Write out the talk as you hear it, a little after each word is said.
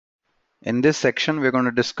In this section, we're going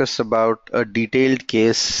to discuss about a detailed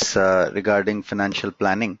case regarding financial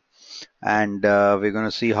planning, and we're going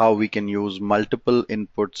to see how we can use multiple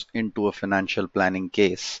inputs into a financial planning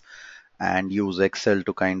case and use Excel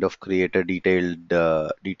to kind of create a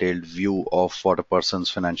detailed view of what a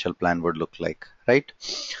person's financial plan would look like, right?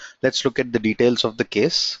 Let's look at the details of the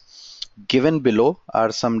case. Given below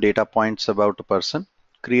are some data points about a person.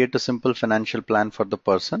 Create a simple financial plan for the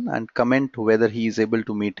person and comment whether he is able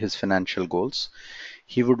to meet his financial goals.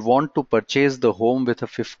 He would want to purchase the home with a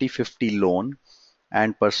 50-50 loan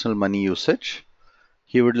and personal money usage.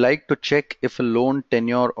 He would like to check if a loan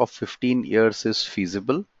tenure of 15 years is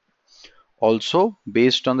feasible. Also,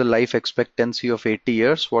 based on the life expectancy of 80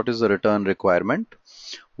 years, what is the return requirement?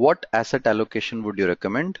 What asset allocation would you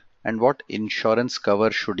recommend? And what insurance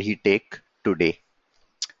cover should he take today?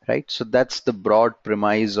 Right, so that's the broad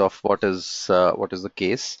premise of what is the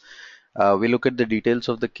case. We look at the details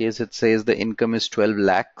of the case. It says the income is 12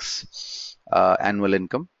 lakhs annual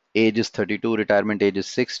income, age is 32, retirement age is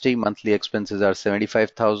 60, monthly expenses are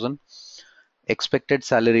 75,000, expected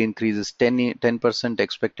salary increase is 10%,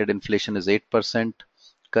 expected inflation is 8%,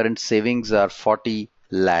 current savings are 40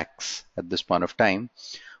 lakhs at this point of time,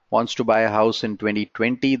 wants to buy a house in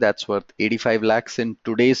 2020 that's worth 85 lakhs in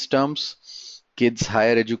today's terms, kids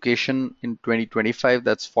higher education in 2025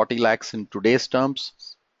 that's 40 lakhs in today's terms,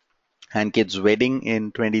 and kids wedding in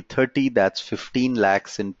 2030 that's 15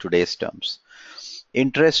 lakhs in today's terms.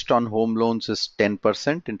 Interest on home loans is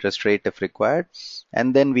 10% interest rate if required,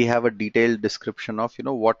 and then we have a detailed description of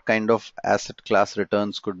what kind of asset class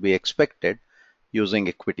returns could be expected using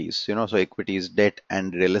equities. So equities, debt,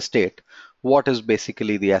 and real estate. What is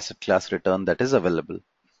basically the asset class return that is available?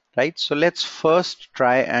 Right, so let's first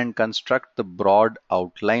try and construct the broad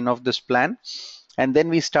outline of this plan, and then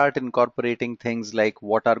we start incorporating things like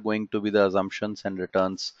what are going to be the assumptions and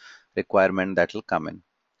returns requirement that will come in,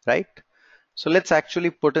 right? So let's actually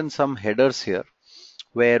put in some headers here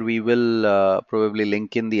where we will probably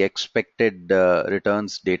link in the expected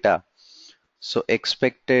returns data. So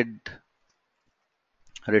expected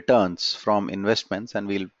returns from investments, and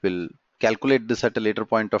we'll calculate this at a later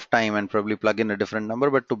point of time and probably plug in a different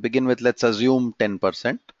number, but to begin with, let's assume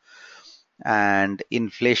 10%, and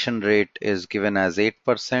inflation rate is given as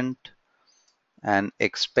 8%, and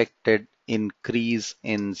expected increase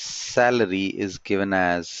in salary is given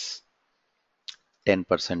as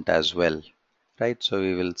 10% as well, right? So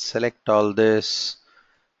we will select all this,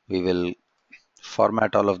 we will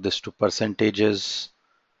format all of this to percentages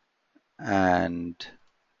and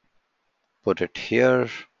put it here.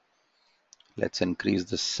 Let's increase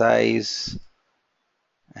the size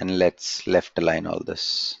and let's left align all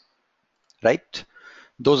this, right?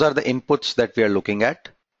 Those are the inputs that we are looking at.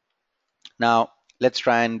 Now let's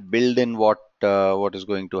try and build in what is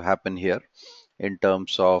going to happen here in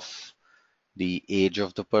terms of the age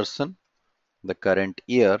of the person, the current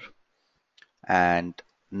year, and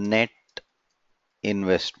net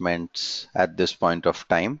investments at this point of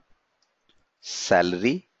time,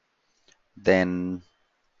 salary, then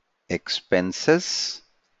expenses,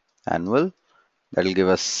 annual, that will give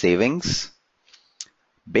us savings.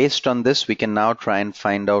 Based on this, we can now try and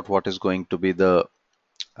find out what is going to be the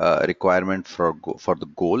requirement for the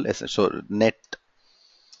goal. So net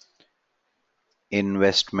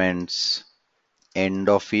investments end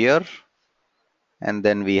of year, and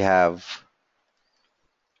then we have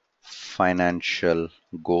financial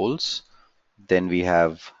goals, then we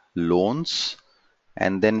have loans,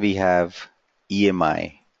 and then we have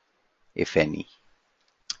EMI, if any,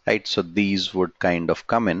 right? So these would kind of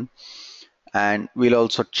come in, and we'll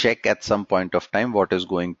also check at some point of time what is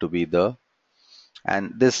going to be the,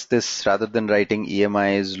 and this rather than writing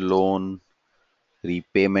EMIs, loan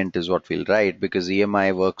repayment is what we'll write, because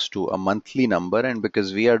EMI works to a monthly number, and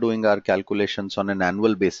because we are doing our calculations on an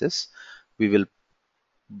annual basis, we will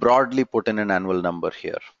broadly put in an annual number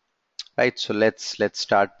here, right? So let's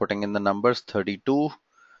start putting in the numbers.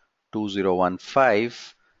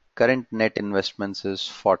 32,2015. Current net investments is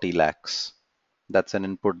 40 lakhs. That's an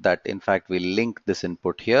input that, in fact, we'll link this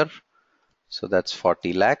input here. So that's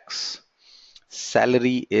 40 lakhs.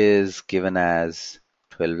 Salary is given as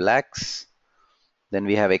 12 lakhs. Then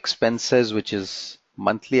we have expenses, which is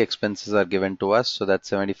monthly expenses are given to us. So that's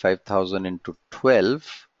 75,000 into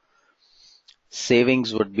 12.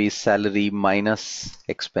 Savings would be salary minus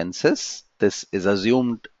expenses. This is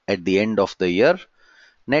assumed at the end of the year.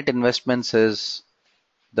 Net investments is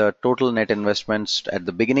the total net investments at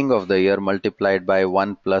the beginning of the year multiplied by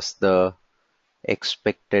 1 plus the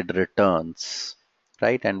expected returns,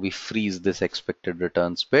 right? And we freeze this expected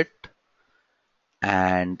returns bit.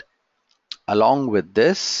 And along with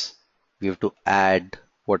this, We have to add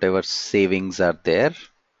whatever savings are there.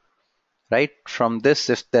 Right? From this,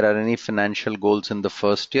 if there are any financial goals in the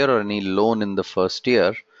first year or any loan in the first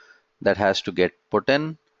year, that has to get put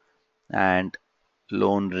in, and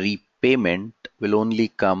loan repayment will only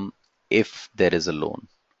come if there is a loan.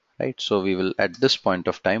 Right? So we will at this point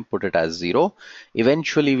of time put it as 0.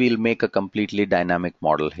 Eventually we'll make a completely dynamic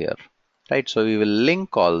model here. Right? So we will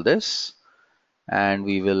link all this and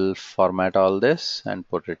we will format all this and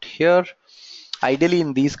put it here. Ideally,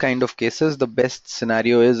 in these kind of cases, the best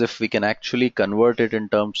scenario is if we can actually convert it in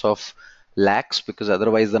terms of lakhs, because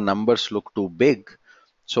otherwise the numbers look too big.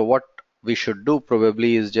 So what we should do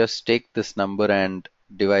probably is just take this number and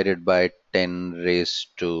divide it by 10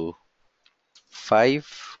 raised to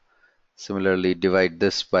 5. Similarly, divide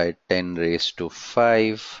this by 10 raised to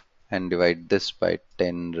 5 and divide this by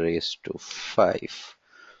 10 raised to 5.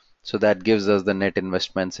 So that gives us the net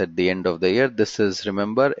investments at the end of the year. This is,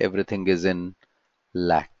 remember, everything is in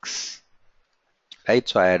lakhs, right?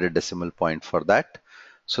 So I add a decimal point for that.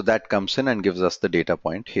 So that comes in and gives us the data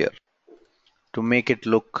point here. To make it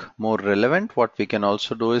look more relevant, what we can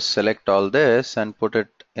also do is select all this and put it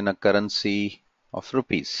in a currency of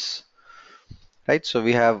rupees. Right, so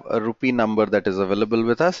we have a rupee number that is available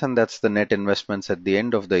with us, and that's the net investments at the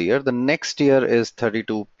end of the year. The next year is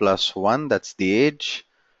 32 plus 1, that's the age.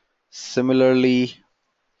 Similarly,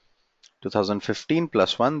 2015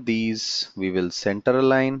 plus 1, these we will center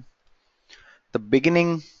align. The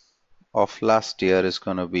beginning of last year is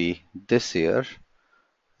going to be this year,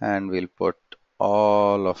 and we'll put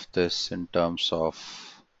all of this in terms of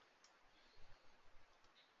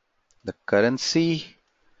the currency.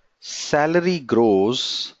 Salary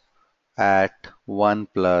grows at 1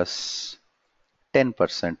 plus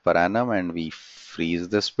 10% per annum, and we freeze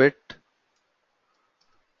this bit.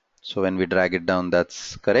 So when we drag it down,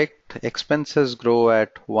 that's correct. Expenses grow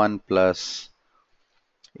at 1 plus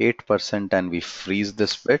 8% and we freeze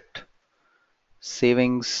this bit.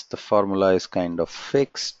 Savings, the formula is kind of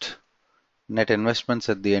fixed. Net investments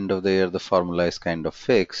at the end of the year, the formula is kind of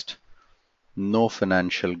fixed. No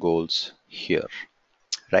financial goals here,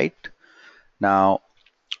 right? Now,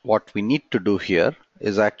 what we need to do here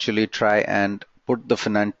is actually try and put the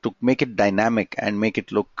finance to make it dynamic and make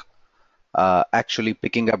it look actually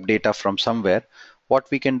picking up data from somewhere. What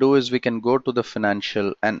we can do is we can go to the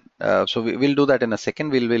financial, and so we'll do that in a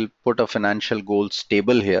second. We'll put a financial goals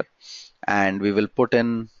table here, and we will put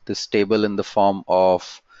in this table in the form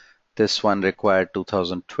of this one required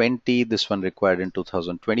 2020, this one required in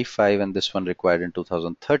 2025, and this one required in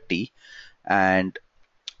 2030. And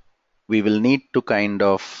we will need to kind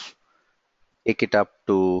of take it up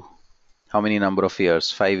to how many number of years?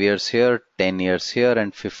 5 years here, 10 years here,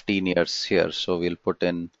 and 15 years here. So we'll put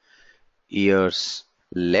in years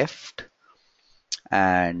left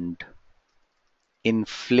and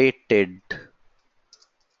inflated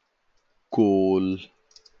goal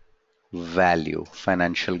value.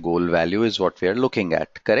 Financial goal value is what we are looking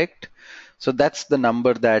at, correct? So that's the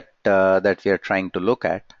number that that we are trying to look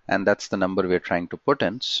at, and that's the number we are trying to put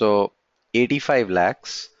in. So 85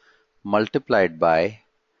 lakhs multiplied by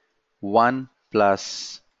 1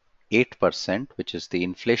 plus 8%, which is the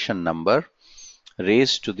inflation number,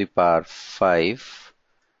 raised to the power 5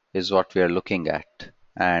 is what we are looking at.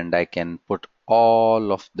 And I can put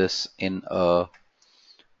all of this in a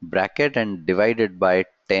bracket and divide it by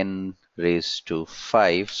 10 raised to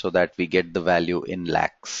 5 so that we get the value in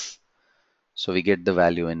lakhs. So we get the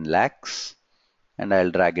value in lakhs, and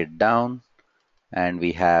I'll drag it down, and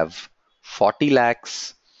we have 40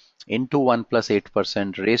 lakhs into 1 plus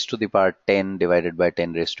 8% raised to the power 10 divided by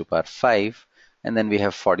 10 raised to power 5, and then we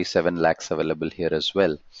have 47 lakhs available here as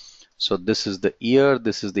well. So this is the year,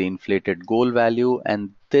 this is the inflated goal value,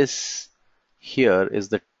 and this here is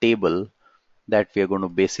the table that we are going to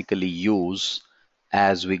basically use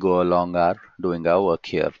as we go along doing our work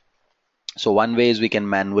here. So one way is we can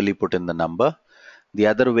manually put in the number. The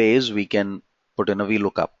other way is we can put in a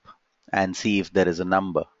VLOOKUP and see if there is a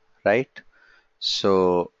number, right?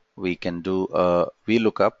 So we can do a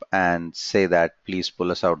VLOOKUP and say that please pull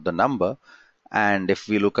us out the number. And if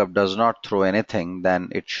VLOOKUP does not throw anything, then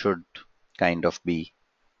it should kind of be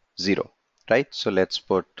 0, right? So let's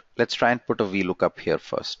try and put a VLOOKUP here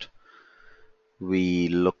first.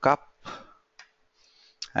 VLOOKUP.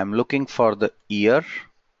 I'm looking for the year.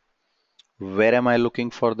 Where am I looking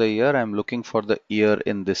for the year? I'm looking for the year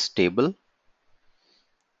in this table,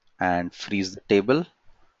 and freeze the table.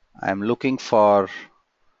 I'm looking for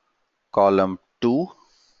column 2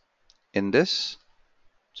 in this.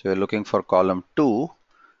 So we're looking for column 2,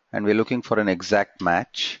 and we're looking for an exact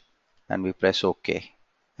match, and we press OK.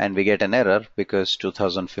 and we get an error because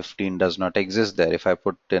 2015 does not exist there. If I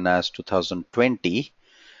put in as 2020,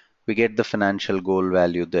 we get the financial goal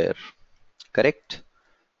value there, correct?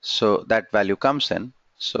 So that value comes in.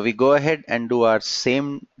 So we go ahead and do our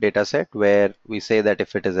same data set where we say that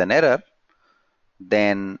if it is an error,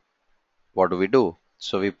 then what do?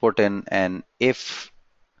 So we put in an if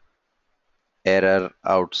error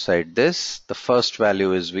outside this. The first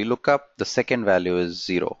value is VLOOKUP, the second value is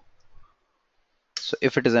 0. So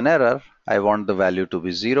if it is an error, I want the value to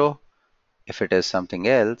be 0. If it is something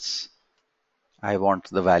else, I want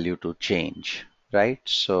the value to change, right?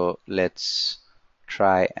 So let's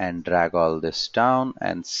try and drag all this down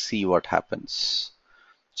and see what happens.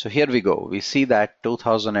 So here we go. We see that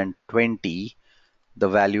 2020, the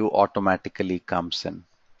value automatically comes in,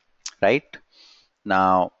 right?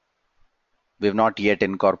 Now, we've not yet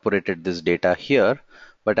incorporated this data here,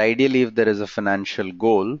 but ideally if there is a financial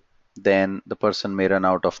goal, then the person may run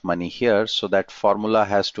out of money here. So that formula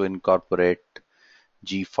has to incorporate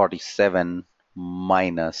G47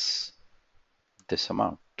 minus this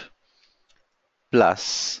amount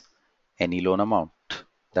plus any loan amount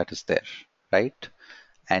that is there, right?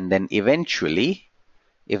 And then eventually,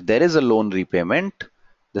 if there is a loan repayment,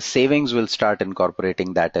 the savings will start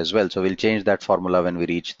incorporating that as well. So we'll change that formula when we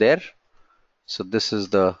reach there. So this is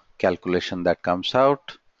the calculation that comes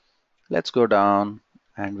out. Let's go down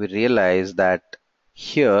and we realize that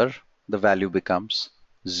here the value becomes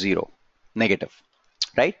 0, negative,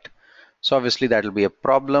 right? So obviously that will be a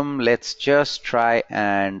problem. Let's just try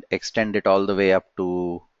and extend it all the way up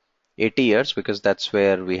to 80 years because that's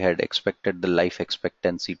where we had expected the life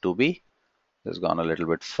expectancy to be. It's gone a little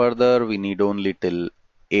bit further. We need only till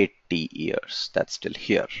 80 years. That's still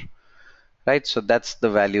here, right? So that's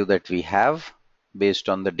the value that we have based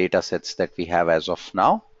on the data sets that we have as of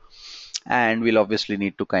now. And we'll obviously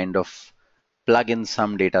need to kind of plug in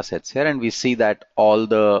some data sets here, and we see that all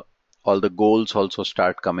the goals also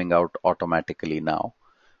start coming out automatically now.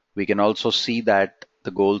 We can also see that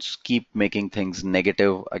the goals keep making things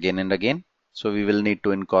negative again and again. So we will need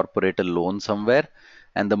to incorporate a loan somewhere.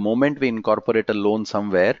 And the moment we incorporate a loan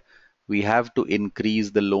somewhere, we have to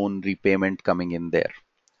increase the loan repayment coming in there,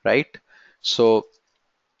 right? So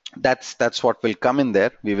that's what will come in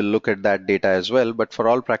there. We will look at that data as well, but for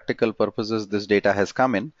all practical purposes, this data has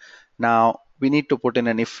come in. Now we need to put in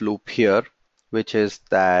an if loop here, which is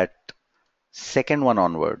that second one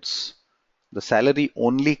onwards, the salary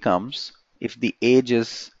only comes if the age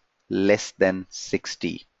is less than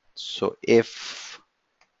 60. So if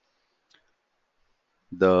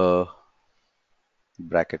the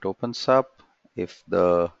bracket opens up, if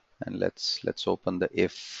the, and let's open the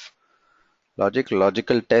if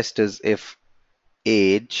logical test is if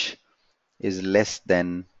age is less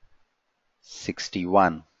than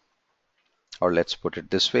 61, or let's put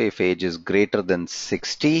it this way, if age is greater than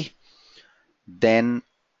 60, then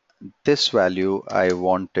this value I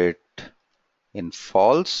want it in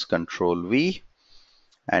false, control V,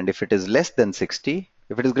 and if it is less than 60,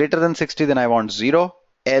 if it is greater than 60, then I want 0,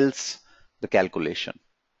 else the calculation,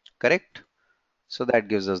 correct? So that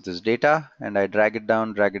gives us this data, and I drag it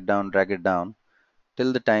down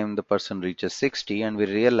till the time the person reaches 60, and we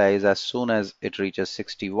realize as soon as it reaches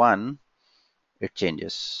 61, it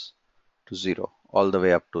changes to 0 all the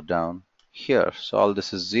way up to down here. So all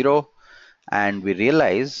this is 0, and we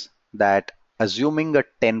realize that assuming a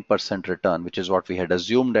 10% return, which is what we had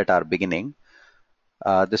assumed at our beginning,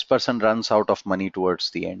 this person runs out of money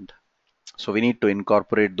towards the end. So we need to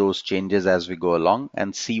incorporate those changes as we go along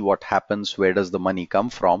and see what happens, where does the money come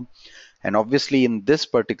from. And obviously in this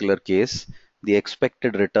particular case, the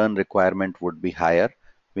expected return requirement would be higher.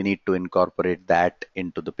 We need to incorporate that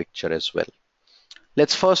into the picture as well.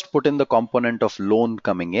 Let's first put in the component of loan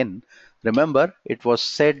coming in. Remember, it was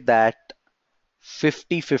said that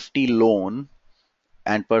 50-50 loan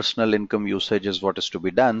and personal income usage is what is to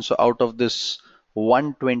be done. So out of this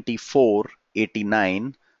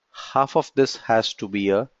 124.89, half of this has to be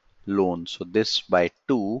a loan. So this by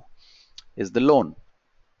 2 is the loan,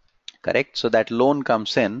 correct? So that loan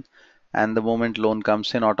comes in, and the moment loan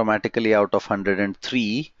comes in, automatically out of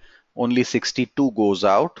 103, only 62 goes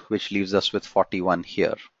out, which leaves us with 41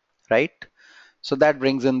 here, right? So that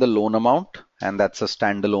brings in the loan amount, and that's a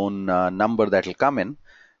standalone number that will come in.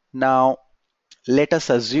 Now, let us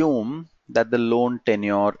assume that the loan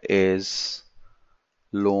tenure is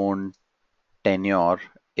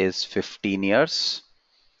 15 years.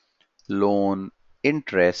 Loan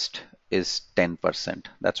interest is 10%.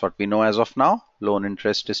 That's what we know as of now. Loan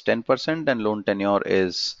interest is 10% and loan tenure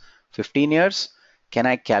is 15 years. Can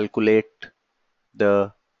I calculate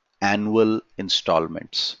the annual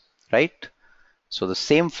installments, right? So the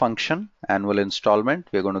same function, annual installment,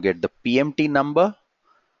 we're going to get the PMT number.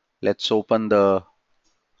 Let's open the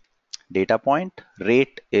data point.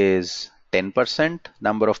 Rate is 10%,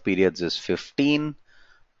 number of periods is 15,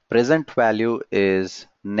 present value is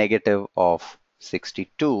negative of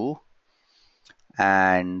 62,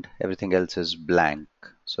 and everything else is blank.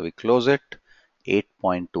 So we close it.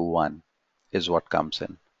 8.21 is what comes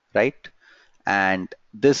in, right? And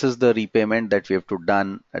this is the repayment that we have to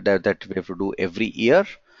do every year.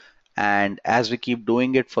 And as we keep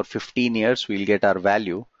doing it for 15 years, we'll get our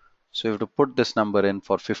value. So we have to put this number in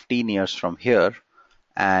for 15 years from here,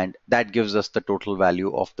 and that gives us the total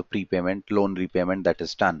value of the prepayment, loan repayment that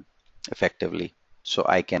is done effectively. So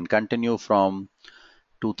I can continue from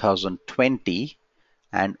 2020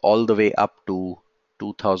 and all the way up to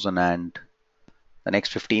 2000 and the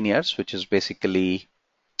next 15 years, which is basically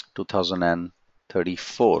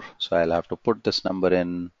 2034. So I'll have to put this number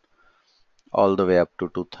in all the way up to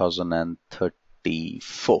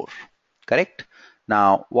 2034. Correct?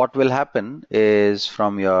 Now, what will happen is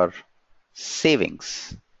from your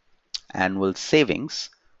savings, annual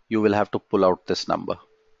savings, you will have to pull out this number,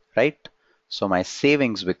 right? So my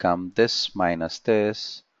savings become this minus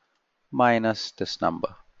this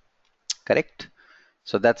number, correct?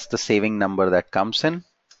 So that's the saving number that comes in,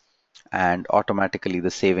 and automatically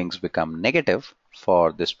the savings become negative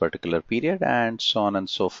for this particular period, and so on and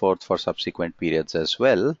so forth for subsequent periods as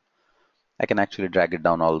well. I can actually drag it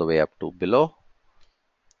down all the way up to below,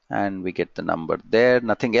 and we get the number there.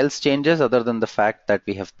 Nothing else changes other than the fact that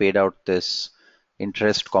we have paid out this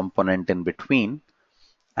interest component in between,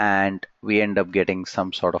 and we end up getting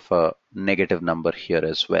some sort of a negative number here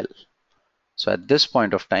as well. So at this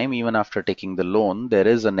point of time, even after taking the loan, there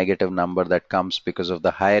is a negative number that comes because of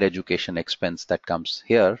the higher education expense that comes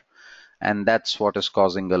here. And that's what is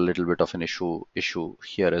causing a little bit of an issue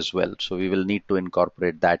here as well. So we will need to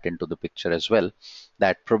incorporate that into the picture as well,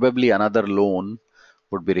 that probably another loan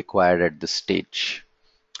would be required at this stage.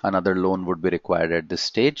 Another loan would be required at this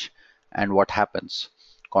stage. And what happens?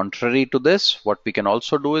 Contrary to this, what we can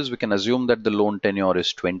also do is we can assume that the loan tenure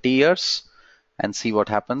is 20 years and see what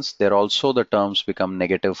happens. There also the terms become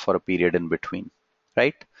negative for a period in between,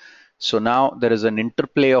 right? So now there is an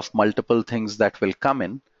interplay of multiple things that will come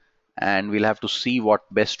in, and we'll have to see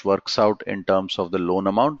what best works out in terms of the loan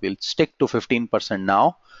amount. We'll stick to 15%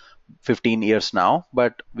 now, 15 years now,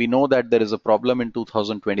 but we know that there is a problem in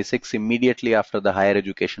 2026 immediately after the higher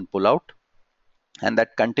education pullout, and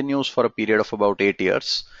that continues for a period of about 8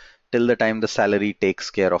 years till the time the salary takes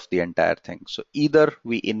care of the entire thing. So either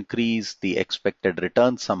we increase the expected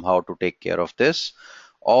return somehow to take care of this,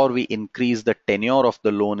 or we increase the tenure of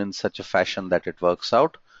the loan in such a fashion that it works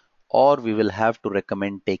out, or we will have to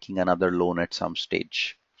recommend taking another loan at some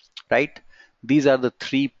stage, right? These are the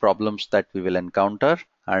three problems that we will encounter.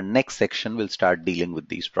 Our next section will start dealing with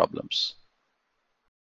these problems.